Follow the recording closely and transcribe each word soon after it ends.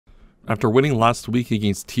After winning last week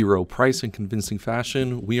against T. Rowe Price in convincing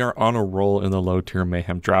fashion, we are on a roll in the Low Tier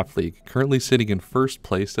Mayhem Draft League, currently sitting in first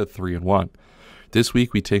place at 3-1. This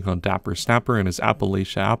week we take on DapperSnapper and his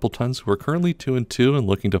Appalachia Appletons, who are currently 2-2 and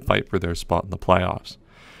looking to fight for their spot in the playoffs.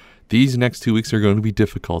 These next 2 weeks are going to be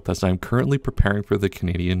difficult, as I am currently preparing for the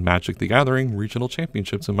Canadian Magic the Gathering Regional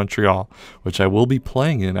Championships in Montreal, which I will be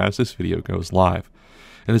playing in as this video goes live.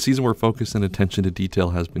 In a season where focus and attention to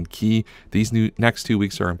detail has been key, these next 2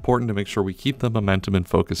 weeks are important to make sure we keep the momentum and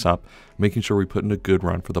focus up, making sure we put in a good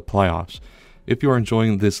run for the playoffs. If you are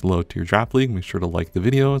enjoying this low tier draft league, make sure to like the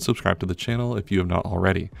video and subscribe to the channel if you have not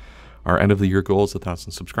already. Our end of the year goal is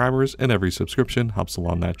 1,000 subscribers, and every subscription helps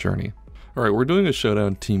along that journey. Alright, we're doing a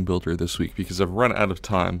showdown team builder this week because I've run out of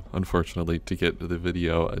time, unfortunately, to get the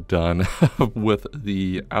video done with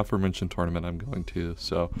the aforementioned tournament I'm going to.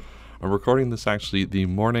 So I'm recording this actually the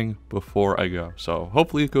morning before I go. So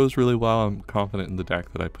hopefully it goes really well. I'm confident in the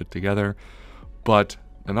deck that I put together. But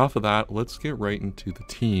enough of that, let's get right into the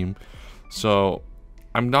team. So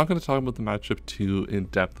I'm not going to talk about the matchup too in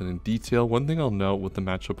depth and in detail. One thing I'll note with the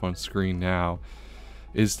matchup on screen now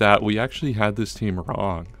is that we actually had this team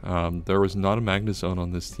wrong. There was not a Magnezone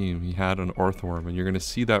on this team. He had an Earthworm, and you're going to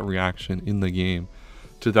see that reaction in the game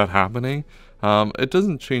to that happening. It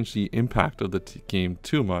doesn't change the impact of the game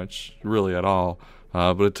too much, really at all,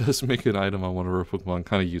 but it does make an item on one of our Pokemon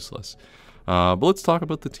kind of useless. But let's talk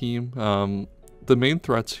about the team. The main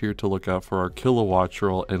threats here to look out for are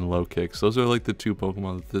Kilowattrel and Low Kicks. Those are like the two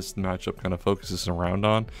Pokemon that this matchup kind of focuses around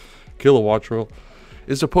on. Kilowattrel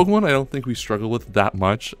is a Pokemon I don't think we struggle with that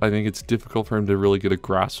much. I think it's difficult for him to really get a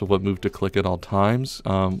grasp of what move to click at all times,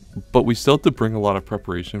 but we still have to bring a lot of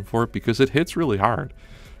preparation for it because it hits really hard.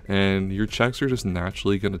 And your checks are just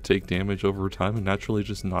naturally going to take damage over time and naturally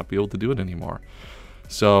just not be able to do it anymore.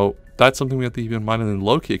 So that's something we have to keep in mind. And then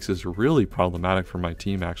Low Kicks is really problematic for my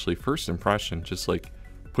team, actually. First impression just like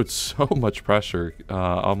puts so much pressure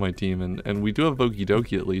on my team. And we do have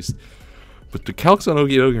Okidoki at least, but the calcs on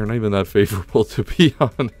Okidoki are not even that favorable, to be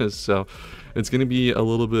honest. So it's going to be a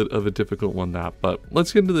little bit of a difficult one, that. But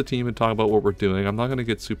let's get into the team and talk about what we're doing. I'm not going to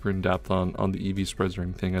get super in depth on the EV spreads or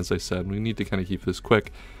anything. As I said, we need to kind of keep this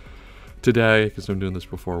quick today because I'm doing this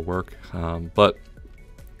before work. But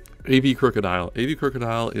AV Crocodile. AV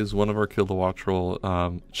Crocodile is one of our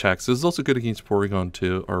Kilowattrel checks. This is also good against Porygon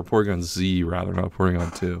 2, or Porygon Z rather, not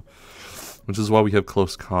Porygon 2, which is why we have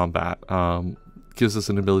close combat. Gives us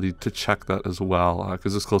an ability to check that as well,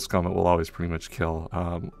 because this close combat will always pretty much kill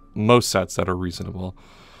most sets that are reasonable.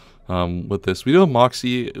 With this, we do have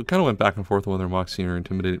Moxie. It kind of went back and forth whether Moxie or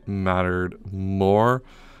Intimidate mattered more.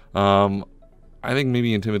 I think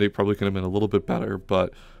maybe Intimidate probably could have been a little bit better,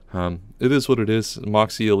 but it is what it is.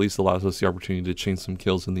 Moxie at least allows us the opportunity to chain some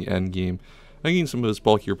kills in the end game against some of his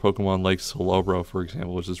bulkier Pokemon like Slowbro, for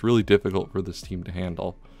example, which is really difficult for this team to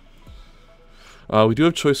handle. We do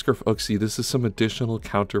have Choice Scarf Uxie. This is some additional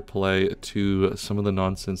counterplay to some of the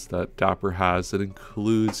nonsense that Dapper has that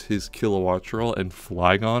includes his Kilowattrel and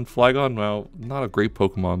Flygon. Flygon, well, not a great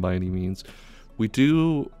Pokemon by any means.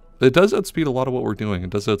 It does outspeed a lot of what we're doing. It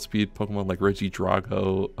does outspeed Pokemon like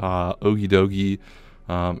Regidrago, Okidogi.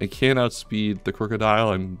 It can outspeed the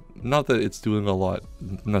Crocodile, and not that it's doing a lot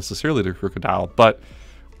necessarily to Crocodile, but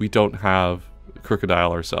we don't have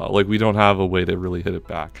Crocodile ourselves. Like, we don't have a way to really hit it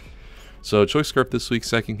back. So Choice Scarf this week,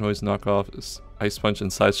 Psychic Noise, Knockoff, Ice Punch,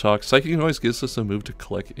 and Side Shock. Psychic Noise gives us a move to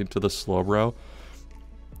click into the Slowbro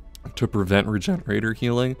to prevent Regenerator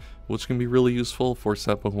healing, which can be really useful. Force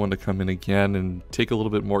that Pokemon to come in again and take a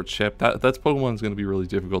little bit more chip. That's Pokemon is going to be really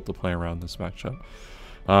difficult to play around this matchup.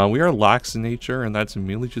 We are lax in nature, and that's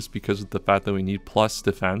mainly just because of the fact that we need plus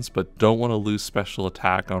defense, but don't want to lose special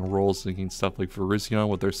attack on rolls against stuff like Virizion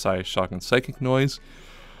with their Side Shock and Psychic Noise.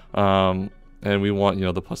 And we want,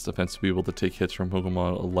 the plus defense to be able to take hits from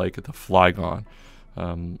Pokemon like the Flygon.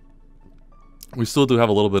 We still do have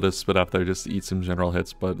a little bit of spit up there just to eat some general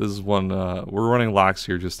hits, but this is one, we're running lax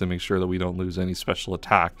here just to make sure that we don't lose any special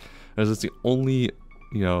attack, as it's the only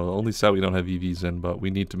stat we don't have EVs in, but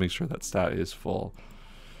we need to make sure that stat is full.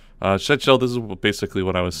 Shed Shell, this is basically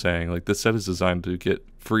what I was saying. Like, this set is designed to get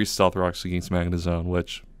free Stealth Rocks against Magnezone,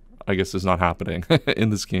 which I guess is not happening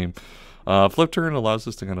in this game. Flip Turn allows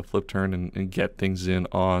us to kind of flip turn and get things in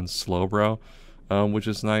on Slowbro, which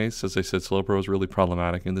is nice. As I said, Slowbro is really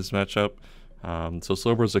problematic in this matchup. So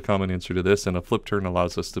Slowbro is a common answer to this, and a Flip Turn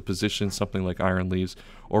allows us to position something like Iron Leaves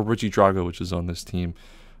or Regidrago, which is on this team,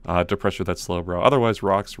 to pressure that Slowbro. Otherwise,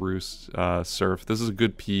 Rocks, Roost, Surf. This is a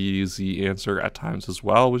good PZ answer at times as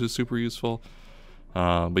well, which is super useful.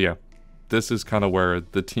 But yeah, this is kind of where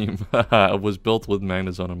the team was built with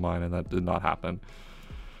Magnezone in mind, and that did not happen.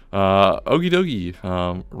 Okie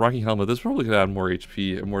dokie. Rocky Helmet. This probably could add more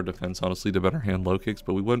HP and more defense, honestly, to better hand low kicks,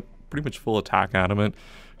 but we went pretty much full attack adamant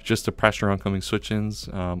just to pressure oncoming switch-ins.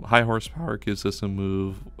 High horsepower gives us a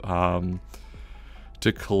move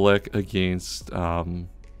to click against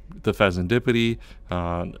the Pheasantipity.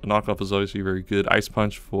 Knockoff is obviously very good. Ice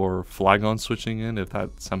Punch for Flagon switching in, if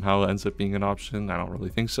that somehow ends up being an option. I don't really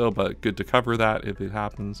think so, but good to cover that if it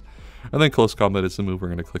happens. And then Close Combat is the move we're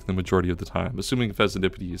going to click the majority of the time, assuming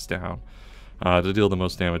Pheasantipity is down, to deal the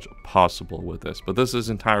most damage possible with this. But this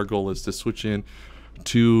entire goal is to switch in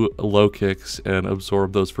to low kicks and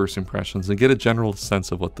absorb those first impressions and get a general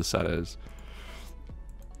sense of what the set is.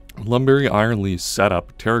 Lumberry Iron Leaf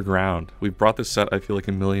setup, Terra Ground. We've brought this set, I feel like,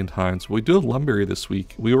 a million times. We do have Lumberry this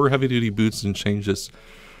week. We were heavy duty boots and changed this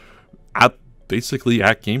basically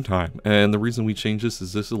at game time. And the reason we change this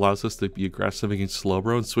is this allows us to be aggressive against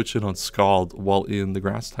Slowbro and switch it on Scald while in the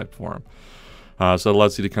grass type form. So it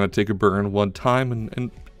allows you to kind of take a burn one time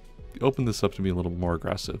and open this up to be a little more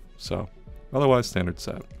aggressive. So otherwise, standard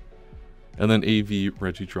set. And then AV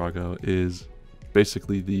Regidrago is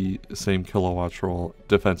basically the same kilowatt roll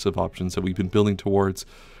defensive options that we've been building towards.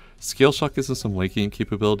 Scale Shot gives us some late game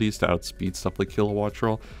capabilities to outspeed stuff like kilowatt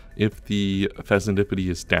roll. If the Pheasantipity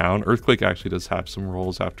is down, Earthquake actually does have some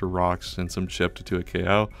rolls after rocks and some chip to do a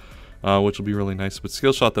KO, which will be really nice. But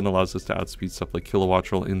Scale Shot then allows us to outspeed stuff like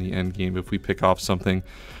kilowatt roll in the end game if we pick off something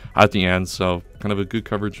at the end. So kind of a good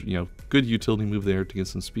coverage, good utility move there to get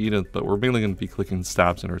some speed. But we're mainly going to be clicking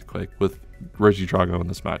stabs and Earthquake with Regidrago in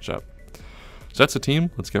this matchup. So that's a team.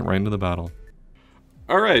 Let's get right into the battle.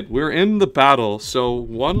 All right, we're in the battle. So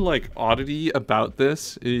one oddity about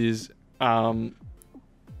this is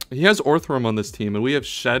he has Orthworm on this team, and we have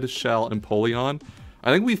Shed, Shell, and Polion.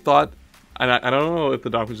 I think we thought, and I don't know if the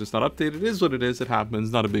doc was just not updated. It is what it is. It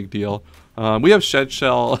happens. Not a big deal. We have Shed,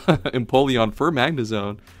 Shell, and Polion for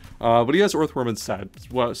Magnezone, but he has Orthworm instead.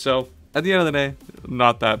 So at the end of the day,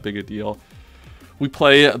 not that big a deal. We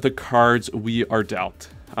play the cards we are dealt.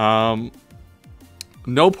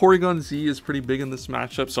 No Porygon Z is pretty big in this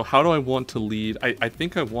matchup, so how do I want to lead? I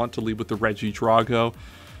think I want to lead with the Regidrago.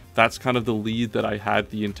 That's kind of the lead that I had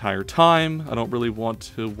the entire time. I don't really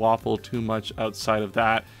want to waffle too much outside of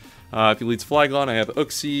that. If he leads Flagon, I have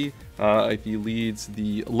Uxie. If he leads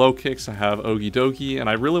the low kicks, I have Okie Dokie, and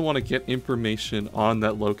I really want to get information on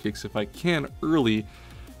that low kicks if I can early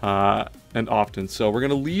and often. So we're going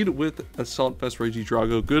to lead with Assault Vest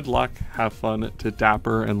Regidrago. Good luck, have fun to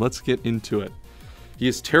Dapper, and let's get into it. He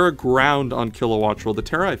is Terra Ground on Kilowatt Roll. The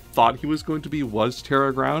Terra I thought he was going to be was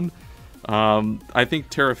Terra Ground. I think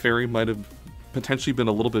Terra Fairy might have potentially been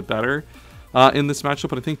a little bit better in this matchup,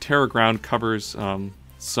 but I think Terra Ground covers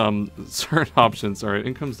some certain options. All right,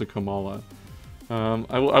 in comes the Komala.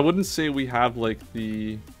 I wouldn't say we have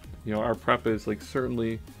our prep is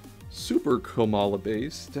certainly super Komala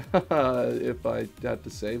based, if I had to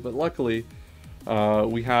say, but luckily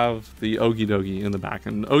we have the Okie Dokie in the back,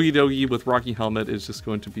 and Okie Dokie with Rocky Helmet is just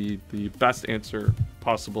going to be the best answer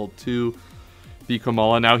possible to the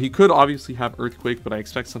Komala. Now, he could obviously have Earthquake, but I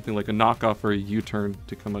expect something like a knockoff or a U-turn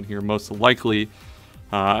to come on here, most likely,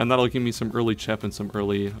 and that'll give me some early chip and some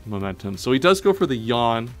early momentum. So he does go for the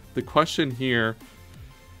Yawn. The question here,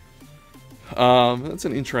 that's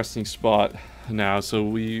an interesting spot now. So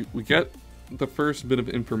we get the first bit of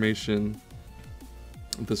information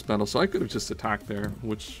this battle, so I could have just attacked there,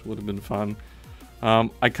 which would have been fun.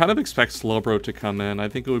 I kind of expect Slowbro to come in. I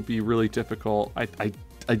think it would be really difficult.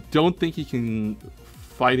 I don't think he can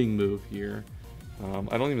fighting move here.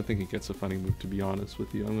 I don't even think he gets a fighting move, to be honest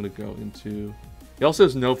with you. I'm going to go into... He also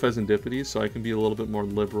has no Pheasantipity, so I can be a little bit more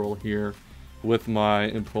liberal here with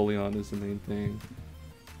my Empoleon is the main thing.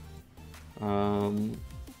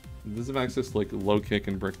 Does have access to low kick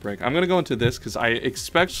and brick break. I'm going to go into this because I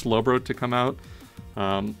expect Slowbro to come out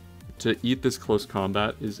to eat this close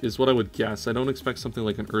combat is what I would guess. I don't expect something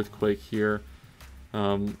like an Earthquake here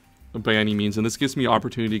by any means, and this gives me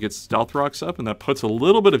opportunity to get Stealth Rocks up, and that puts a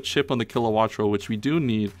little bit of chip on the Kilowatt Roll, which we do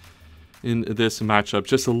need in this matchup.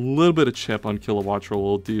 Just a little bit of chip on Kilowatt Roll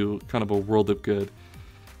will do kind of a world of good.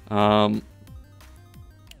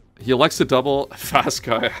 He elects to double Fast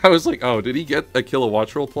Guy. I was like, oh, did he get a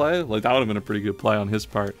Kilowatt Roll play? That would have been a pretty good play on his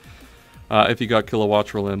part. If he got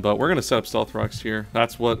Kilowatt Roll in, but we're going to set up Stealth Rocks here.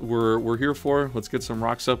 That's what we're here for. Let's get some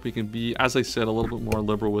rocks up. We can be, as I said, a little bit more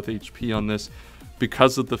liberal with HP on this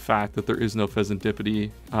because of the fact that there is no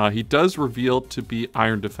Pheasantipity. He does reveal to be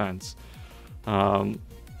Iron Defense. Iron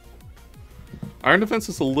Defense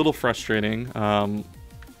is a little frustrating.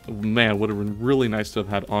 Man, would have been really nice to have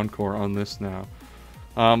had Encore on this now.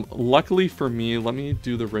 Luckily for me, let me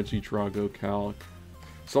do the Regidrago calc.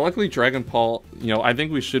 So luckily Dragon Ball, you know, I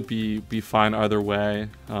think we should be fine either way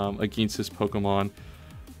against this Pokemon.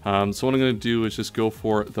 So what I'm going to do is just go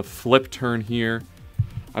for the flip turn here.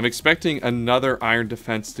 I'm expecting another Iron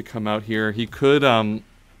Defense to come out here. He could,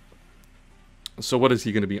 so what is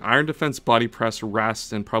he going to be? Iron Defense, Body Press,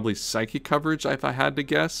 Rest, and probably Psychic Coverage if I had to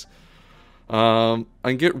guess. I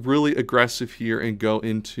can get really aggressive here and go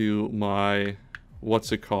into my,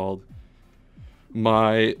 what's it called?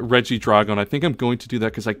 My Regidragon. I think I'm going to do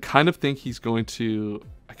that because I kind of think he's going to,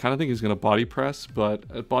 Body Press, but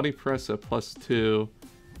a Body Press at +2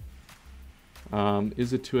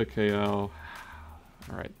 is it to a KO?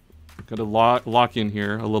 All right, got to lock in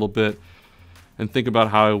here a little bit and think about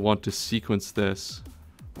how I want to sequence this.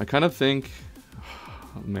 I kind of think,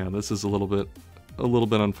 oh man, this is a little bit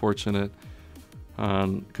unfortunate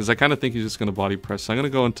because I kind of think he's just going to Body Press. So I'm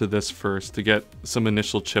going to go into this first to get some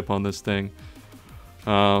initial chip on this thing.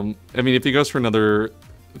 I mean, if he goes for another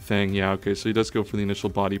thing, yeah, okay, so he does go for the initial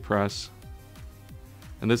Body Press.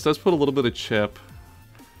 And this does put a little bit of chip.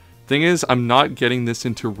 Thing is, I'm not getting this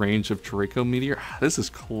into range of Draco Meteor. This is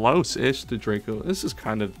close-ish to Draco. This is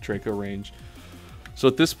kind of Draco range. So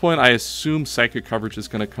at this point, I assume Psychic Coverage is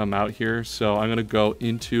going to come out here. So I'm going to go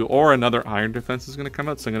into, or another Iron Defense is going to come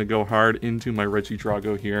out. So I'm going to go hard into my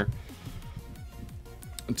Regidrago here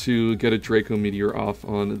to get a Draco Meteor off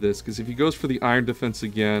on this. Because if he goes for the Iron Defense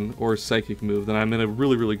again, or a Psychic move, then I'm in a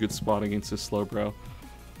really, really good spot against this Slowbro.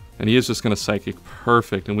 And he is just going to Psychic.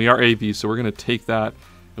 Perfect. And we are AV, so we're going to take that.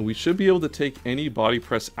 And we should be able to take any Body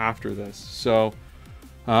Press after this. So,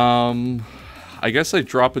 I guess I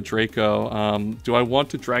drop a Draco. Do I want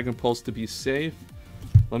to Dragon Pulse to be safe?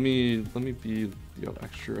 Let me be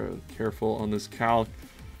extra careful on this calc.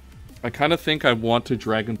 I kind of think I want to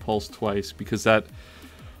Dragon Pulse twice because that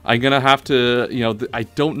I'm gonna have to, I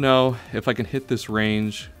don't know if I can hit this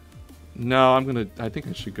range. No, I think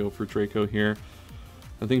I should go for Draco here.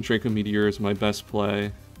 I think Draco Meteor is my best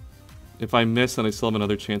play. If I miss, then I still have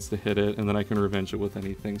another chance to hit it, and then I can revenge it with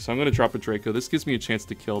anything. So I'm going to drop a Draco. This gives me a chance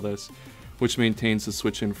to kill this, which maintains the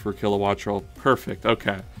switch in for Kilowattrel. Perfect.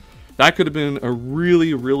 Okay. That could have been a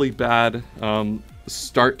really, really bad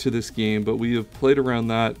start to this game, but we have played around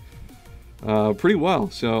that pretty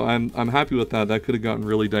well. So I'm happy with that. That could have gotten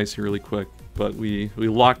really dicey really quick, but we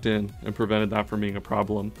locked in and prevented that from being a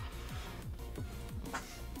problem.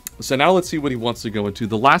 So now let's see what he wants to go into.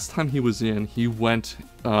 The last time he was in, he went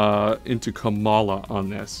into Kamala on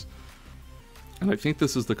this. And I think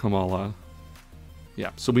this is the Kamala.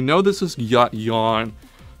 Yeah, so we know this is Yawn.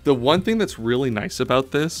 The one thing that's really nice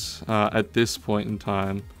about this at this point in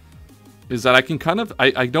time is that I can kind of,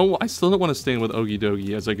 I still don't want to stay in with Ogie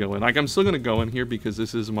Dogie as I go in. Like, I'm still going to go in here because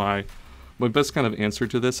this is my best kind of answer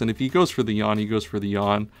to this. And if he goes for the Yawn, he goes for the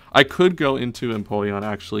Yawn. I could go into Empoleon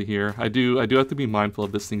actually here. I do have to be mindful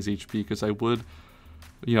of this thing's HP because I would,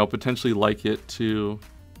 potentially like it to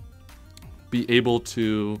be able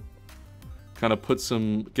to kind of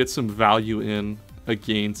get some value in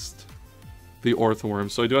against the Orthworm.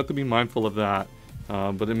 So I do have to be mindful of that.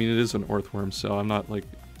 But I mean, it is an Orthworm, so I'm not like,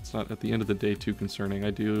 it's not at the end of the day too concerning. I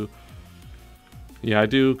do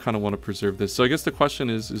kind of want to preserve this. So I guess the question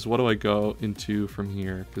is what do I go into from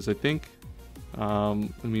here? Because I think, I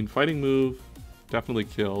mean, Fighting Move definitely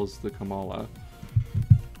kills the Kamala.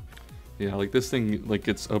 Yeah, like this thing like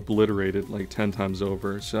gets obliterated like 10 times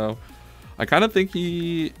over. So I kind of think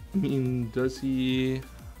does he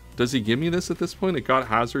give me this at this point? It got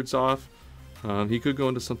hazards off. He could go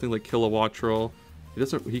into something like Kilowattrel.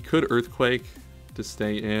 He could Earthquake to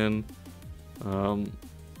stay in. I'm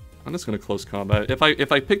just going to close combat. If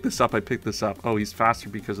I pick this up, I pick this up. Oh, he's faster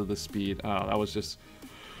because of the speed. Oh,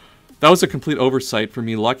 that was a complete oversight for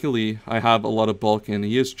me. Luckily, I have a lot of bulk and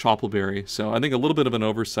he is Choppleberry. So I think a little bit of an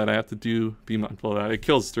oversight. I have to be mindful of that. It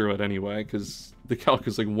kills through it anyway because the calc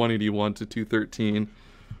is like 181 to 213.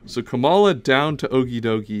 So Kamala down to Ogie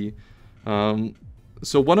Dogie.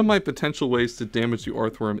 So one of my potential ways to damage the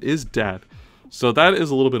Orthworm is dead. So that is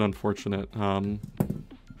a little bit unfortunate.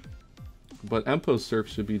 But Empo Surf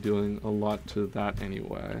should be doing a lot to that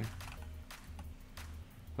anyway.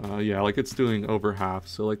 Yeah, like it's doing over half,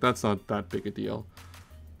 so like that's not that big a deal.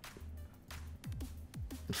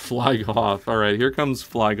 Flag off. Alright, here comes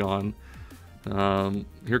Flygon.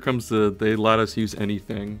 Here comes they let us use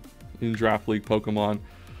anything in Draft League Pokemon.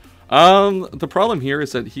 The problem here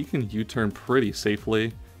is that he can U-turn pretty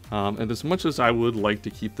safely. And as much as I would like to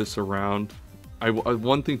keep this around,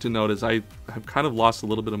 one thing to note is I have kind of lost a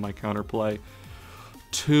little bit of my counterplay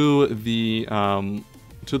to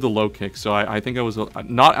the low kick. So I think I was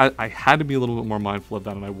I had to be a little bit more mindful of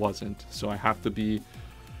that, and I wasn't. So I have to be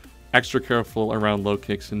extra careful around low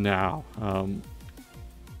kicks now.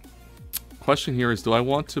 question here is, do I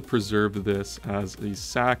want to preserve this as a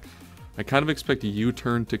sack? I kind of expect a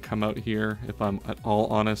U-turn to come out here, if I'm at all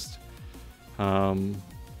honest. Do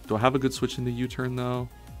I have a good switch in the U-turn, though?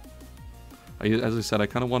 As I said, I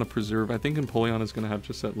kind of want to preserve. I think Empoleon is going to have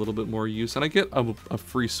just that little bit more use, and I get a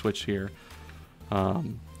free switch here. So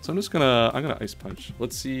I'm gonna Ice Punch.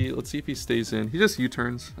 Let's see if he stays in. He just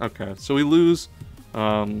U-turns. Okay, so we lose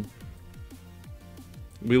our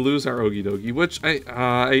Okidogi, which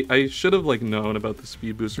I should have like known about the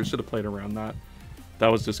speed booster. Should have played around that.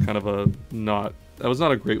 That was just kind of that was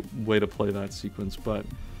not a great way to play that sequence, but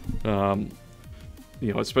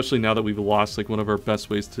you know, especially now that we've lost like one of our best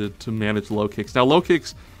ways to manage low kicks. Now low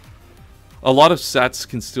kicks, a lot of sets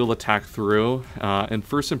can still attack through, and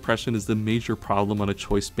First Impression is the major problem on a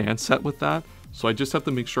Choice Band set with that. So I just have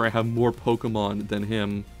to make sure I have more Pokemon than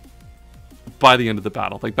him by the end of the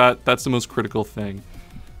battle. Like that's the most critical thing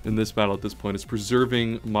in this battle at this point, is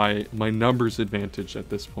preserving my numbers advantage at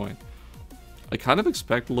this point. I kind of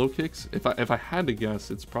expect low kicks. If I had to guess,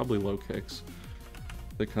 it's probably low kicks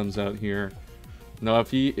that comes out here. Now if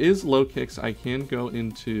he is low kicks, I can go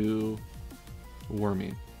into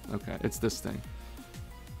Wormy. Okay, it's this thing.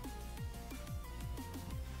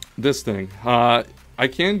 This thing. I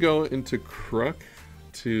can go into Crook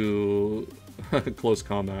to close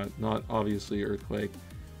combat, not obviously Earthquake.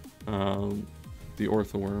 The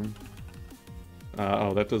Orthworm.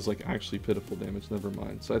 Oh, that does like actually pitiful damage, never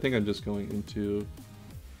mind. So I think I'm just going into...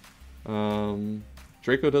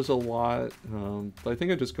 Draco does a lot, but I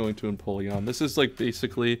think I'm just going to Empoleon. This is like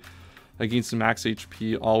basically against max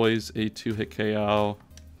HP, always a 2-hit KO.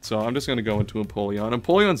 So I'm just going to go into Empoleon.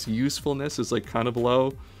 Empoleon's usefulness is like kind of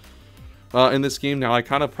low in this game. Now I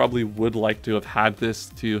kind of probably would like to have had this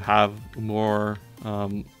to have more,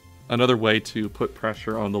 another way to put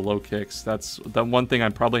pressure on the low kicks. That's the one thing I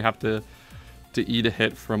probably have to eat a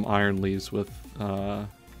hit from Iron Leaves with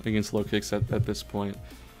against low kicks at this point,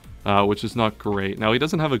 which is not great. Now he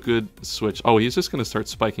doesn't have a good switch. Oh, he's just going to start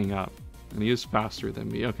spiking up, and he is faster than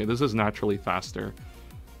me. Okay, this is naturally faster.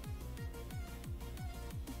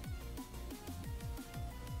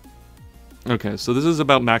 Okay, so this is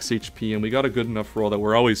about max HP, and we got a good enough roll that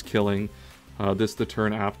we're always killing this the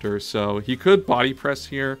turn after. So he could body press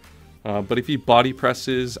here, but if he body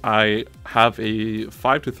presses, I have a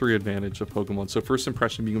 5-3 advantage of Pokemon. So First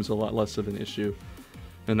Impression becomes a lot less of an issue.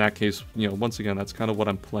 In that case, you know, once again, that's kind of what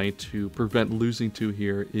I'm playing to prevent losing to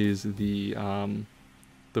here, is the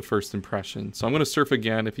First Impression. So I'm going to Surf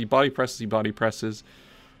again. If he body presses, he body presses.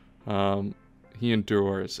 He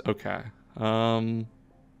endures. Okay.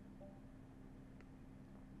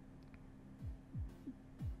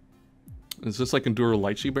 Is this like Endure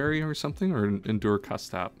Lychee Berry or something? Or Endure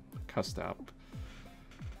Custap? Custap.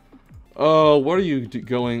 Oh, what are you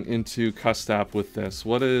going into Custap with this?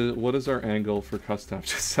 What is our angle for Custap?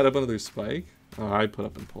 Just set up another spike? Oh, I put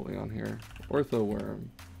up Empoleon here. Ortho Worm.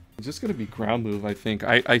 It's just going to be ground move, I think.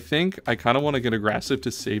 I think I kind of want to get aggressive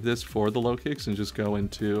to save this for the low kicks and just go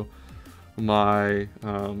into my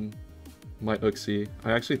my Uxie.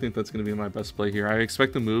 I actually think that's going to be my best play here. I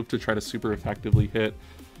expect the move to try to super effectively hit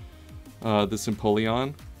this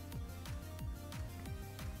Empoleon.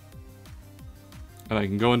 And I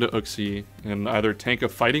can go into Uxie and either tank a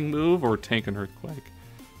fighting move or tank an Earthquake.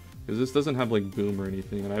 Because this doesn't have like Boom or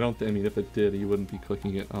anything, and I mean, if it did, he wouldn't be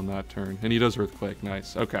clicking it on that turn. And he does Earthquake,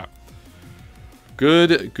 nice, okay.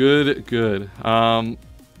 Good, good, good.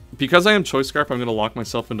 Because I am Choice Scarf, I'm going to lock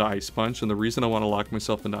myself into Ice Punch, and the reason I want to lock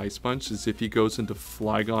myself into Ice Punch is if he goes into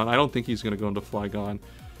Flygon. I don't think he's going to go into Flygon,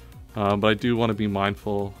 but I do want to be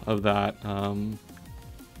mindful of that.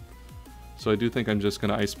 So I do think I'm just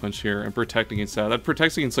going to Ice Punch here and protect against that. That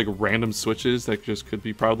protects against like random switches that just could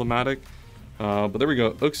be problematic. But there we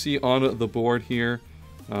go. Uxie on the board here.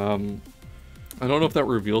 I don't know if that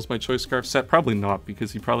reveals my Choice Scarf set. Probably not,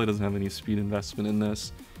 because he probably doesn't have any speed investment in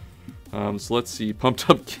this. So let's see. Pumped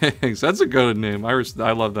Up Gangs. That's a good name. I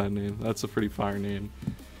love that name. That's a pretty fire name.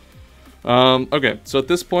 Okay, so at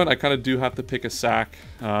this point, I kind of do have to pick a sack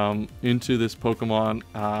into this Pokemon.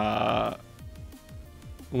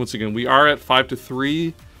 Once again, we are at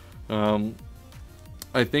 5-3.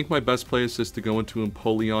 I think my best play is just to go into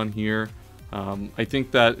Empoleon here. I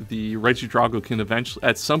think that the Regidrago can eventually,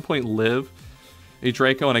 at some point, live a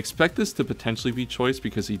Draco, and I expect this to potentially be Choice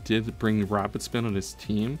because he did bring Rapid Spin on his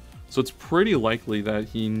team. So it's pretty likely that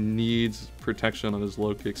he needs protection on his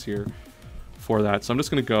low kicks here for that. So I'm just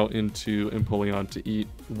going to go into Empoleon to eat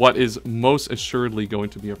what is most assuredly going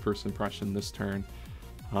to be a First Impression this turn.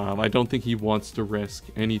 I don't think he wants to risk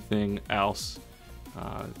anything else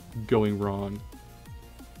going wrong.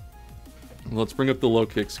 Let's bring up the low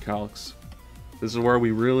kicks calcs. This is where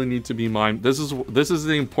we really need to be mind. This is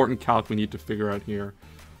the important calc we need to figure out here.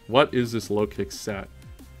 What is this low kick set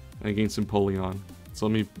against Empoleon? So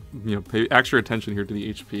let me pay extra attention here to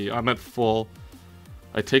the HP. I'm at full.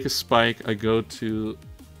 I take a spike. I go to.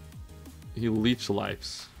 He leech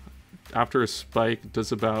lifes. After a spike,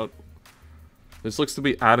 does about. This looks to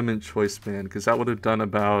be Adamant Choice Band because that would have done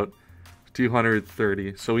about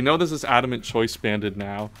 230. So we know this is Adamant Choice Banded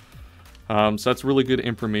now. So that's really good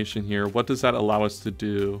information here. What does that allow us to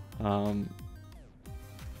do? It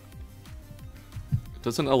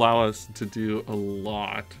doesn't allow us to do a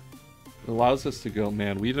lot. It allows us to go,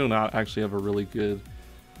 man, we do not actually have a really good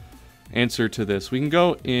answer to this. We can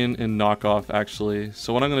go in and knock off, actually.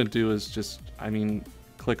 So what I'm going to do is just,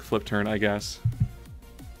 click flip turn, I guess.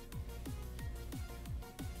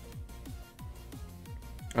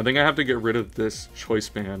 I think I have to get rid of this choice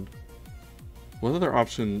band. What other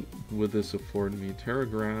option would this afford me? Terra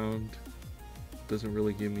Ground doesn't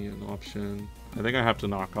really give me an option. I think I have to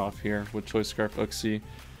knock off here with Choice Scarf Uxie.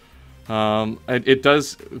 It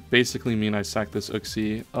does basically mean I sack this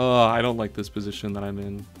Uxie. I don't like this position that I'm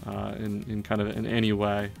in kind of in any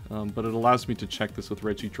way. But it allows me to check this with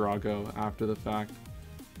Regidrago after the fact.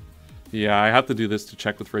 Yeah, I have to do this to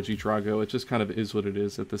check with Regidrago. It just kind of is what it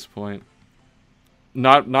is at this point.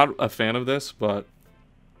 Not a fan of this, but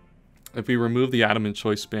if we remove the Adamant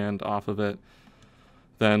Choice Band off of it,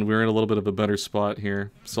 then we're in a little bit of a better spot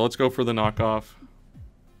here. So let's go for the knockoff.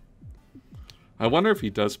 I wonder if he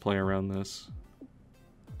does play around this.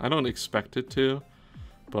 I don't expect it to,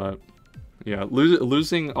 but yeah,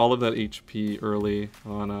 losing all of that HP early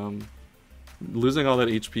on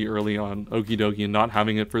Okidogi and not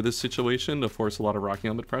having it for this situation to force a lot of Rocky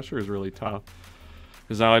Helmet pressure is really tough.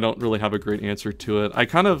 Because now I don't really have a great answer to it.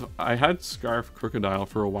 I had Scarf Crocodile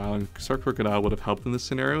for a while, and Scarf Crocodile would have helped in this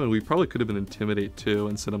scenario, and we probably could have been Intimidate too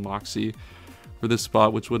instead of Moxie for this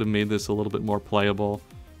spot, which would have made this a little bit more playable.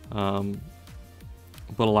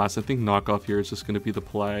 But alas, I think knockoff here is just going to be the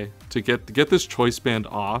play to get this choice band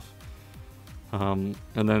off, and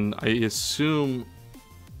then I assume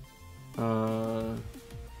I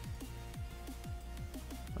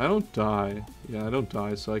don't die. Yeah, I don't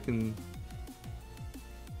die, so I can.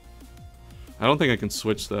 I don't think I can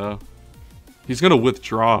switch though. He's gonna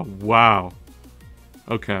withdraw. Wow.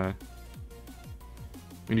 Okay.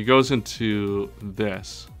 And he goes into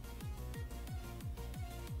this.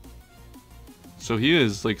 So he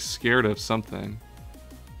is like scared of something.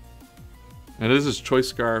 And this is Choice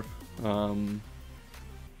Scarf.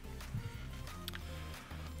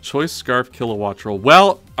 Choice Scarf Kilowattrel.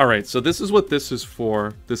 Well, alright, so this is what this is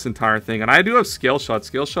for, this entire thing. And I do have Scale Shot.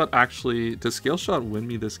 Scale Shot actually... Does Scale Shot win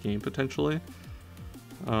me this game, potentially?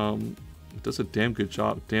 It does a damn good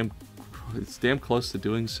job. It's damn close to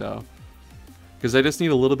doing so. Because I just need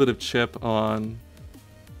a little bit of chip on...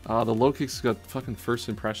 the low kick's got fucking first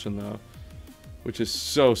impression, though. Which is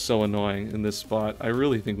so annoying in this spot. I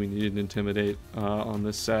really think we needed an Intimidate on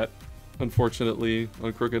this set. Unfortunately,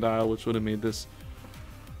 on Crocodile, which would have made this...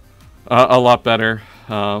 a lot better,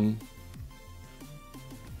 but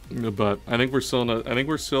I think we're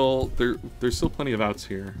still there's still plenty of outs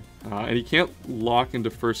here, and he can't lock into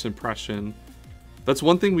first impression. That's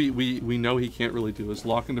one thing we know he can't really do, is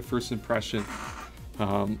lock into first impression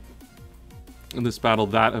in this battle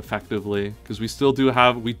that effectively, because we still do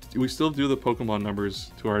have we still do the Pokemon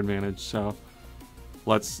numbers to our advantage. So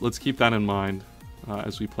let's keep that in mind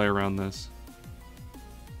as we play around this.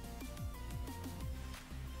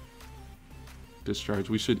 Discharge.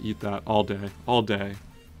 We should eat that all day. All day.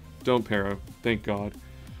 Don't Para. Thank God.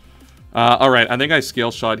 Alright, I think I Scale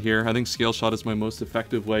Shot here. I think Scale Shot is my most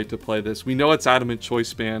effective way to play this. We know it's Adamant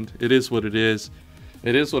Choice Band. It is what it is.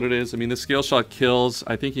 It is what it is. I mean, the Scale Shot kills.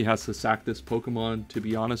 I think he has to sack this Pokemon, to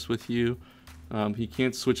be honest with you. He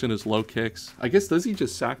can't switch in his low kicks. I guess, does he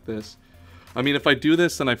just sack this? I mean, if I do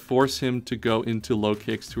this, then I force him to go into low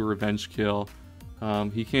kicks to a revenge kill.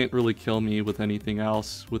 He can't really kill me with anything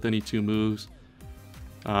else, with any two moves.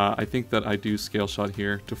 I think that I do Scale Shot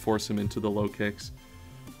here to force him into the low kicks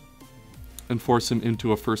and force him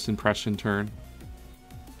into a first impression turn.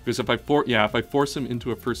 Because if I force him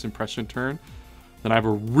into a first impression turn, then I have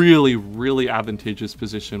a really advantageous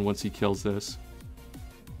position once he kills this.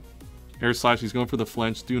 Air Slash, he's going for the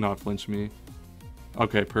flinch. Do not flinch me.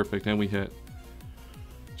 Okay, perfect, and we hit.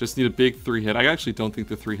 Just need a big 3-hit. I actually don't think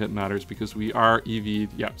the 3-hit matters because we are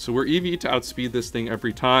EV'd. Yeah, so we're EV'd to outspeed this thing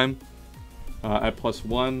every time. At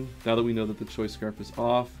 +1, now that we know that the Choice Scarf is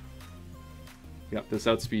off. Yep, this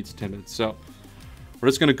outspeeds Timid. So we're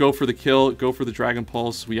just going to go for the kill, go for the Dragon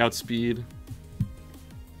Pulse. We outspeed.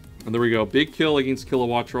 And there we go. Big kill against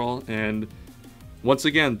Kilowattrel. And Once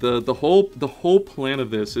again, the whole plan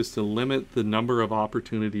of this is to limit the number of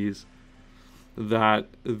opportunities that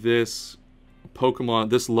this Pokemon,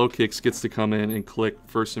 this low kicks, gets to come in and click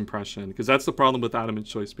first impression, because that's the problem with Adamant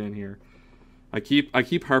Choice Band here. I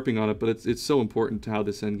keep harping on it, but it's so important to how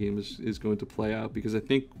this endgame is going to play out, because I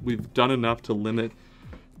think we've done enough to limit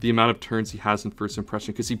the amount of turns he has in first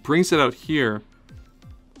impression, because he brings it out here,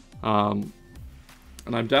 and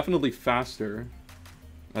I'm definitely faster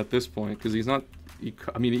at this point, because he's not.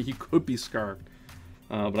 I mean, he could be Scarfed,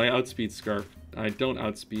 but I outspeed Scarf. I don't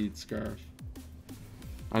outspeed Scarf.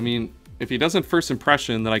 I mean, if he doesn't first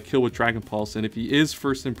impression, then I kill with Dragon Pulse, and if he is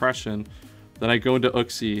first impression, then I go into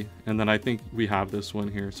Uxie, and then I think we have this one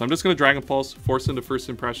here. So I'm just going to Dragon Pulse, force into first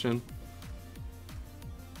impression.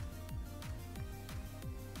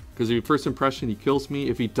 Because if he first impression, he kills me.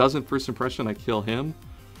 If he doesn't first impression, I kill him.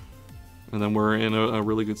 And then we're in a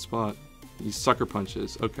really good spot. He Sucker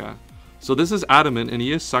Punches. Okay. So this is Adamant, and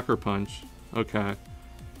he is Sucker Punch. Okay.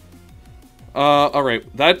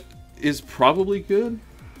 Alright. That is probably good.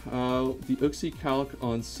 The Uxie calc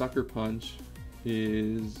on Sucker Punch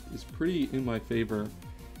is pretty in my favor.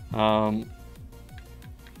 So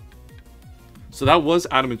that was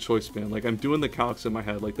Adamant Choice Band. Like, I'm doing the calcs in my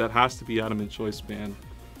head. Like, that has to be Adamant Choice Band.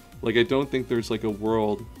 Like, I don't think there's like a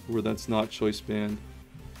world where that's not Choice Band.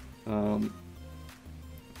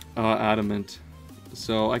 Adamant.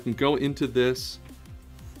 So I can go into this,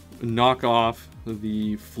 knock off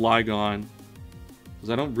the Flygon, because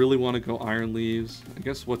I don't really want to go Iron Leaves. I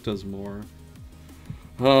guess what does more?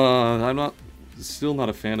 I'm still not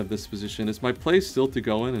a fan of this position. Is my play still to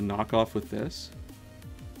go in and knock off with this?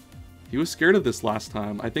 He was scared of this last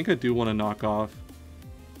time. I think I do want to knock off.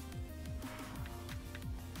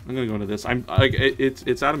 I'm gonna go into this.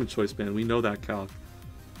 It's Adamant Choice Band. We know that calc.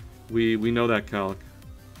 We know that calc.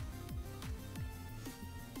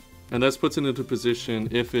 And this puts it into position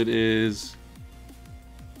if it is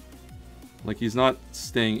like he's not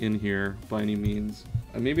staying in here by any means.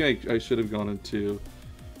 Maybe I should have gone into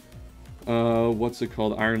what's it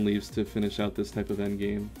called, Iron Leaves to finish out this type of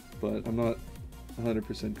endgame, but I'm not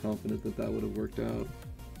 100% confident that that would have worked out.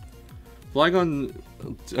 Flygon,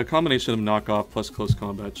 a combination of knockoff plus close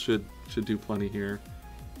combat should do plenty here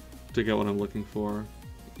to get what I'm looking for.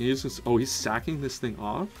 He's just, oh, he's sacking this thing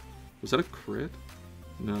off? Was that a crit?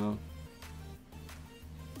 No.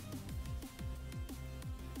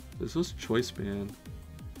 This was Choice Band.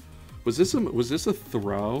 Was this a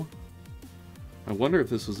throw? I wonder if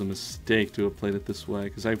this was a mistake to have played it this way,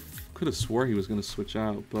 because I could have swore he was going to switch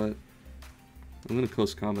out, but I'm going to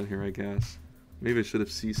close combat here, I guess. Maybe I should have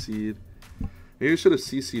CC'd. Maybe I should have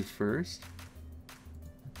CC'd first.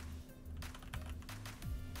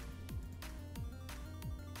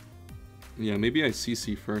 Yeah, maybe I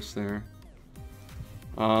CC first there.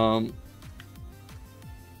 I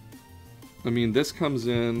mean, this comes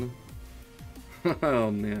in. Oh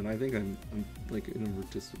man, I think I'm like in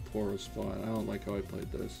a just a poor spot. I don't like how I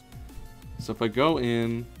played this. So if I go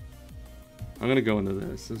in, I'm gonna go into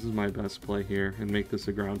this. This is my best play here and make this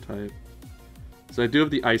a ground type. So I do have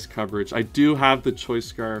the ice coverage. I do have the Choice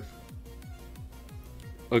Scarf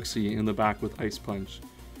Uxie in the back with Ice Punch.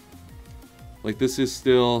 Like, this is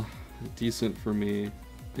still decent for me.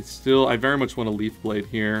 It's still, I very much want a Leaf Blade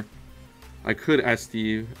here. I could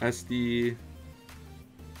SD,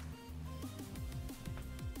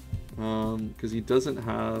 because he doesn't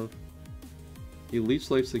have, he Leech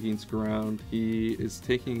Lifes against ground. He is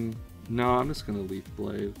taking, no, I'm just gonna Leaf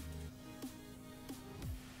Blade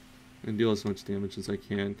and deal as much damage as I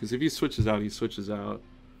can, because if he switches out, he switches out.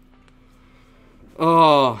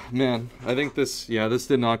 Oh man, I think this, yeah, this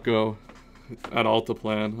did not go at all to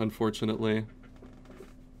plan, unfortunately.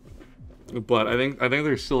 But I think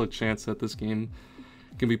there's still a chance that this game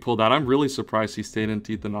can be pulled out. I'm really surprised he stayed in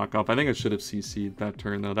Teeth the knockoff. I think I should have CC'd that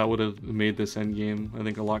turn though. That would have made this end game, I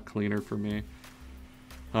think, a lot cleaner for me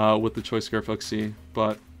with the Choice Scarf Uxie.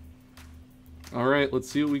 But all right, let's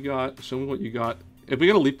see what we got. Show me what you got. If we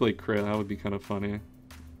get a Leaf Blade crit, that would be kind of funny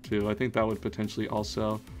too. I think that would potentially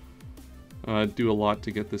also do a lot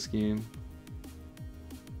to get this game.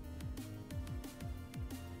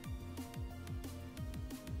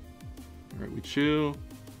 Alright, we chew.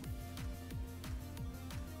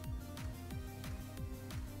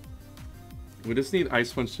 We just need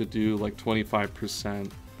Ice Punch to do like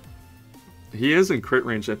 25%. He is in crit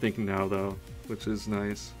range, I think, now though, which is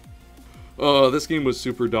nice. Oh, this game was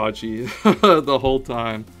super dodgy the whole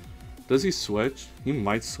time. Does he switch? He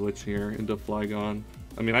might switch here into Flygon.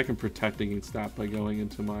 I mean, I can protect against that by going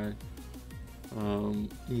into my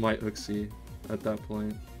my Uxie at that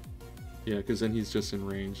point. Yeah, because then he's just in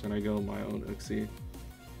range, and I go my own Uxie.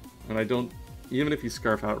 And I don't Even if you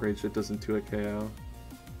Scarf Outrage, it doesn't 2-hit KO.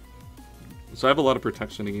 So I have a lot of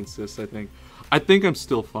protection against this, I think. I think I'm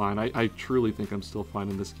still fine. I truly think I'm still fine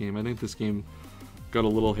in this game. I think this game got a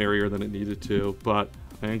little hairier than it needed to, but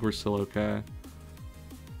I think we're still okay.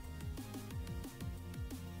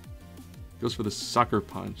 Goes for the Sucker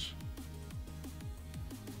Punch.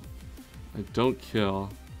 I don't kill.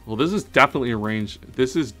 Well, this is definitely in range.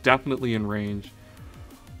 This is definitely in range.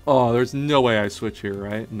 Oh, there's no way I switch here,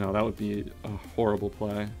 right? No, that would be a horrible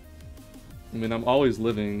play. I mean, I'm always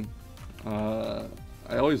living.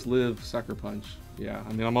 I always live Sucker Punch. Yeah,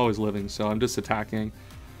 I mean, I'm always living, so I'm just attacking.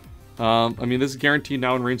 I mean, this is guaranteed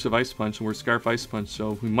now in range of Ice Punch, and we're Scarf Ice Punch,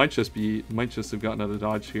 so we might just have gotten out of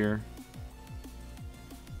dodge here.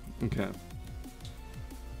 Okay.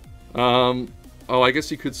 Oh, I guess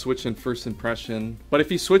he could switch in First Impression, but if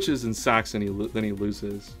he switches in sacks, then he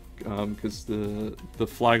loses, because the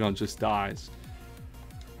Flygon just dies.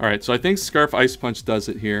 All right, so I think Scarf Ice Punch does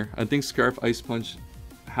it here. I think Scarf Ice Punch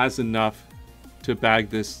has enough to bag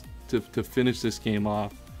this, to finish this game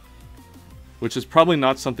off, which is probably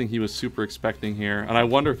not something he was super expecting here. And I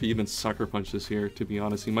wonder if he even Sucker Punches here, to be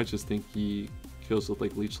honest. He might just think he kills with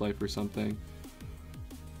like Leech Life or something.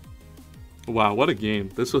 Wow, what a game.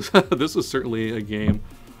 This was this was certainly a game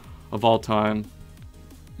of all time.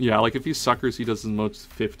 Yeah, like if he suckers, he does his most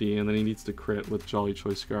 50, and then he needs to crit with Jolly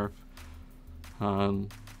Choice Scarf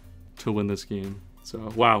to win this game.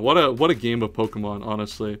 So wow, what a game of Pokemon,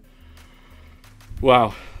 honestly.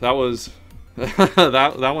 Wow, that was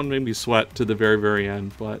that one made me sweat to the very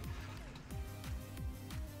end. But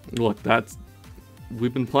look,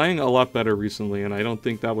 we've been playing a lot better recently, and I don't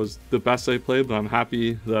think that was the best I played, but I'm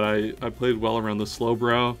happy that I played well around the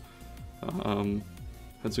Slowbro.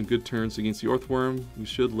 Had some good turns against the Earthworm. We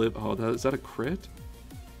should live. Oh, is that a crit?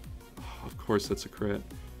 Oh, of course that's a crit.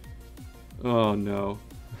 Oh no.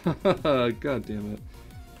 God damn it.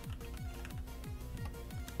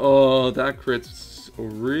 Oh, that crit's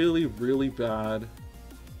really bad.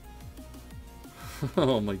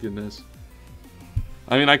 Oh my goodness.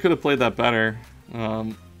 I mean, I could have played that better.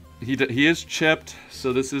 He is chipped,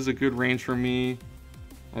 so this is a good range for me.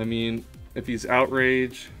 I mean, if he's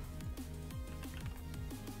Outrage...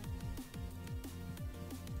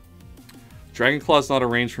 Dragon Claw's not a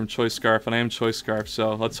range from Choice Scarf, and I am Choice Scarf,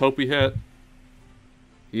 so let's hope we hit.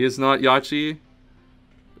 He is not Yachi.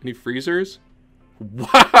 Any freezers?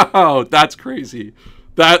 Wow, that's crazy.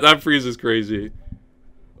 That freeze is crazy.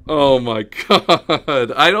 Oh my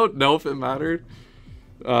god. I don't know if it mattered.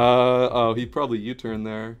 Oh, he probably U-turned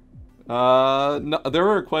there. No, there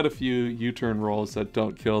are quite a few U-turn rolls that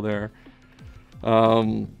don't kill there.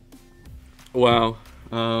 Wow.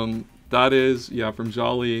 That is, yeah, from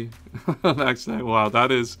Jolly Max Knight. Wow,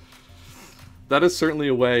 that is certainly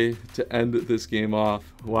a way to end this game off.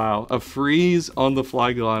 Wow, a freeze on the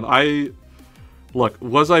Flygon. Look,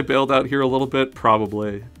 was I bailed out here a little bit?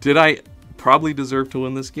 Probably. Did I probably deserve to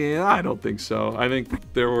win this game? I don't think so. I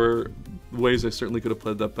think there were ways I certainly could have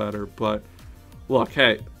played that better. But look,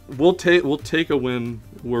 hey, we'll take a win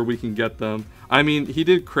where we can get them. I mean, he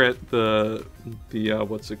did crit the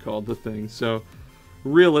what's it called, the thing. So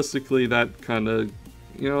realistically, that kind of,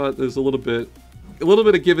 you know, there's a little bit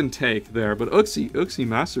of give and take there. But Uxie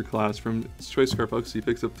Masterclass from Choice Scarf Uxie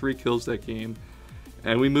picks up 3 kills that game,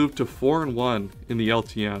 and we moved to 4-1 in the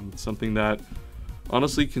LTM. Something that,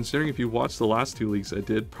 honestly, considering if you watched the last 2 leagues I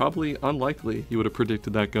did, probably unlikely you would have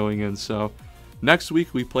predicted that going in. So next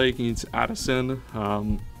week we play against Addison.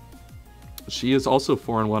 She is also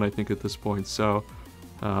 4-1, I think, at this point. So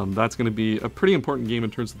that's going to be a pretty important game in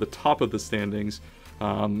terms of the top of the standings.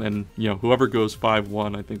 And, you know, whoever goes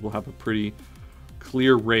 5-1, I think will have a pretty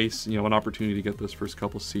clear race, you know, an opportunity to get those first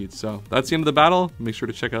couple seeds. So that's the end of the battle. Make sure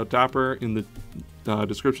to check out Dapper in the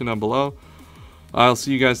description down below. I'll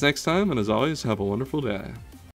see you guys next time, and as always, have a wonderful day.